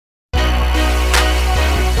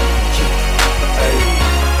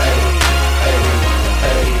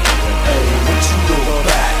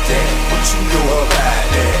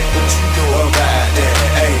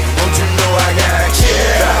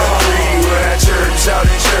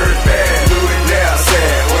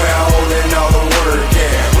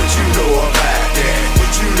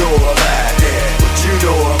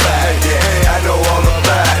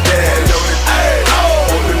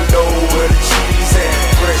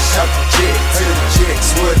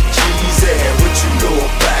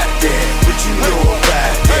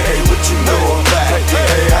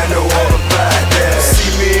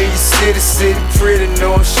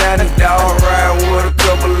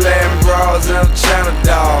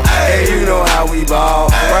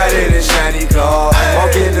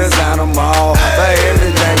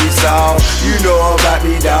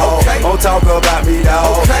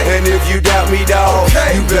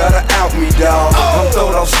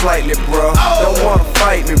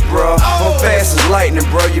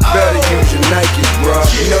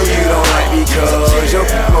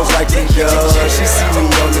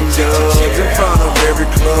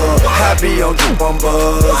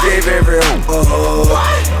gave every hope a hug.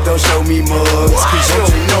 Don't show me mugs, cause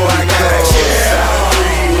you know I got kids.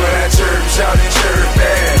 When I chirp, shout and chirp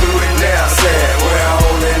back. Do it now, sad. Where I'm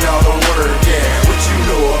holding all the work, yeah. What you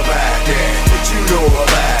know about that? What you know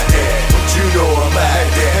about that? What you know about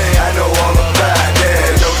that? Hey, I know all about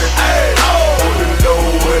that. Know that on the low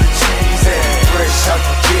where the cheese at. Fresh out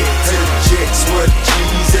the jet to the jets where the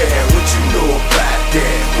cheese at. What you know about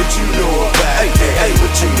that? What you know about that? Hey,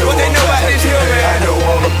 what you know about this here, man? I know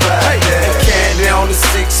all about that. Candy on the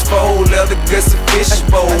 6-4, leather guts and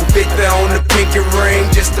fishbowl. 50 on the pinky ring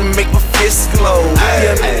just to make my fist glow.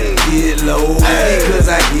 Yeah, get low, cause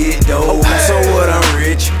I get dough. So what, I'm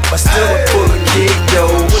rich, but still a full of kick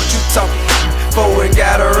though. What you talking for? And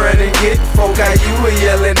gotta run and get folk. Got you were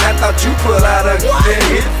yelling, I thought you pull out a gun and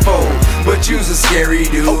hit folk. But you's a scary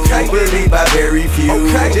dude, believed by very few.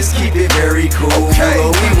 Just keep it very cool,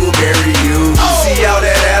 or we will bury you. See all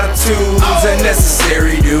that attitude's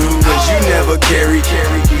unnecessary, dude. Cause you never carry,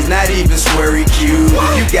 he's not even sweary cute.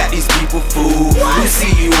 You got these people fooled, who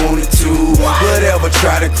see you on it too. Whatever,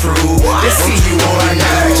 try to crew, they see you on the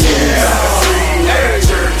news.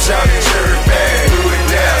 Church, shout and church back. Do it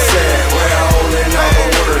now, sad. Where I'm holding all the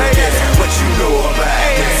work, yeah. What you know about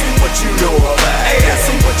that? What you know about that?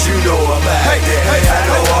 What you know about that? Hey, I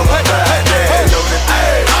know all about that. Know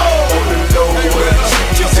that on the low where the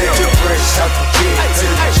cheese at. Fresh out the jet to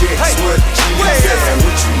the jets where the cheese at.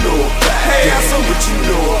 What you know about that? What you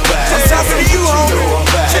know about that? What you know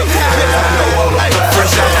about that? I know all about that.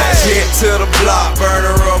 Fresh out the jet to the block, burn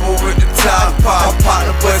the rubber with the top pop. Pop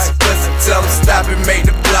the bus, tell them stop and make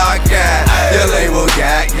the block guy. Your label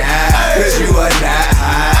got cause you are not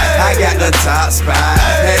high. I got the top spot,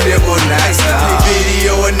 and it will not stop.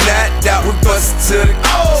 Video or not, doubt we bust it to the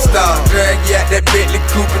start. Drag you out that Bentley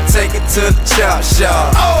coupe and take it to the chop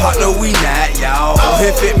shop. Partner, we not, y'all.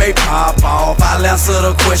 If it may pop off, I'll answer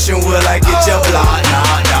the question, will I get your block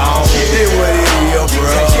knocked off? It what it is, bro.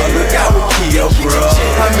 Look out with Kia, bro.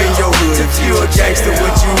 I'm in your hood. If you a gangster,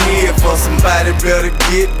 what you here for? Somebody better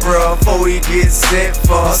get, bro, before he gets set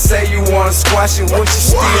for. Say you wanna squash it, what you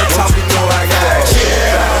still talking? You know I got